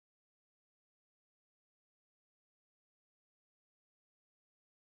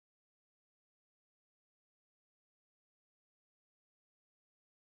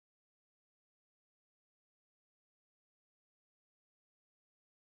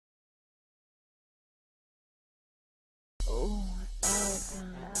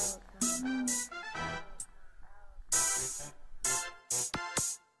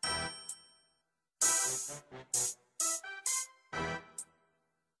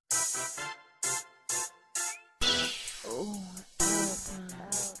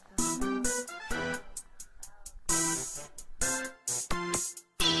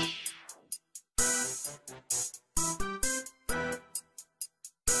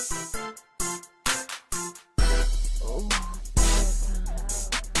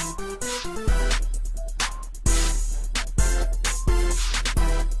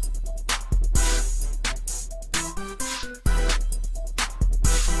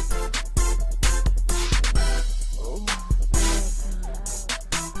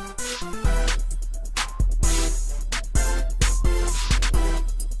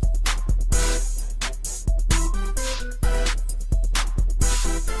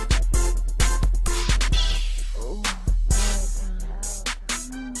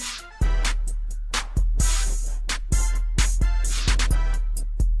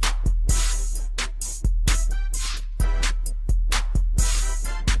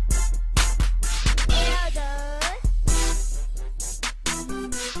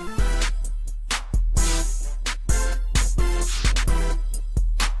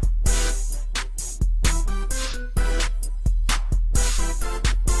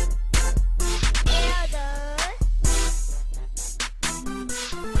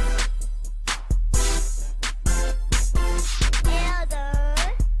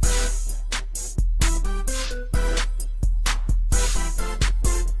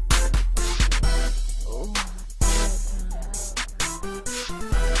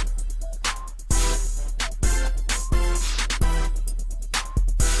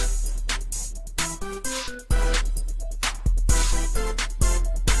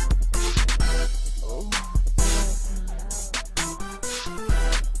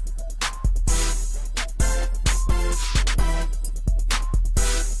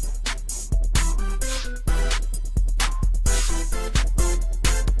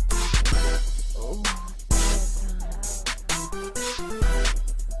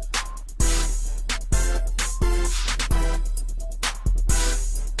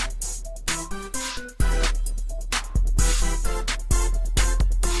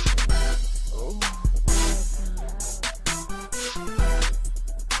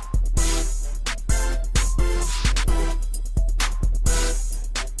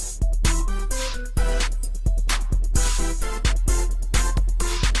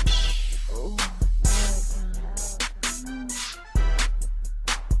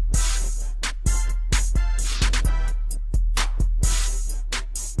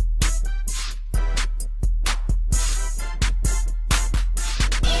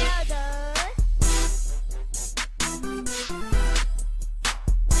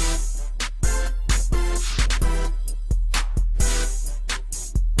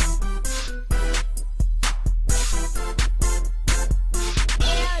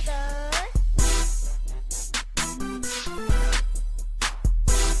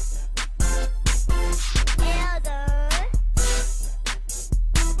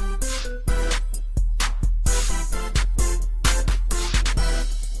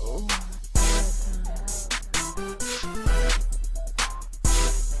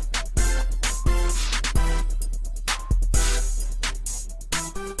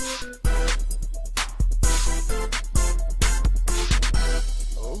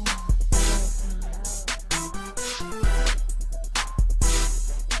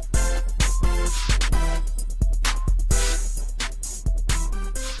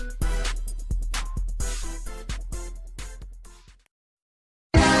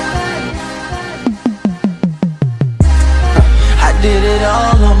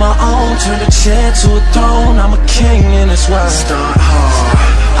own, turned a chair to a throne. I'm a king and that's why I start hard.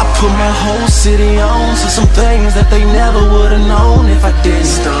 I put my whole city on to some things that they never would've known if I didn't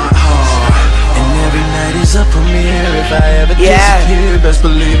start hard. And every night is a premiere. If I ever disappear, best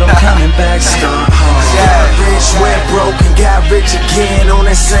believe I'm coming back. Start hard. Got rich, went broke, and got rich again. On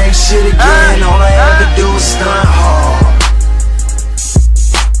that same shit again. All I ever do is stunt hard.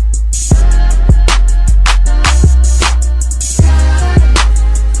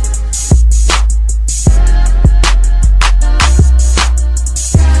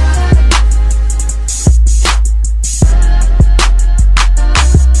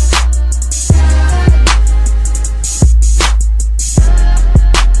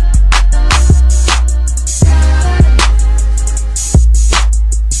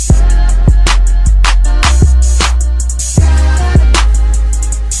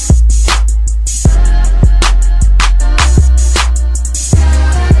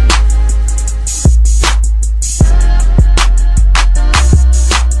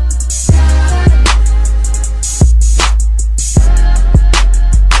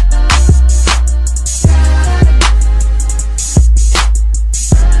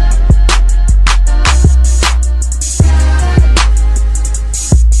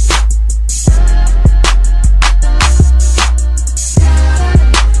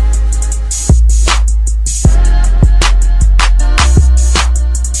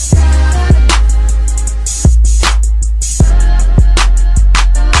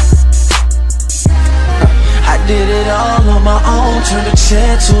 Did it all on my own, turned a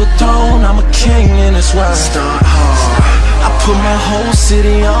chair to a throne. I'm a king and that's why I start hard. I put my whole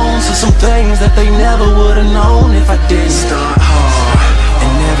city on to some things that they never would've known if I didn't start hard.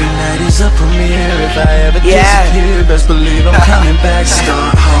 And every night is a premiere. If I ever disappear, best believe I'm coming back.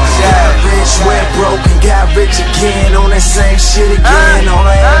 Start hard. Got rich, went broke, and got rich again. On that same shit again. All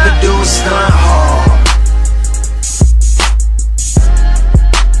I ever do is stunt hard.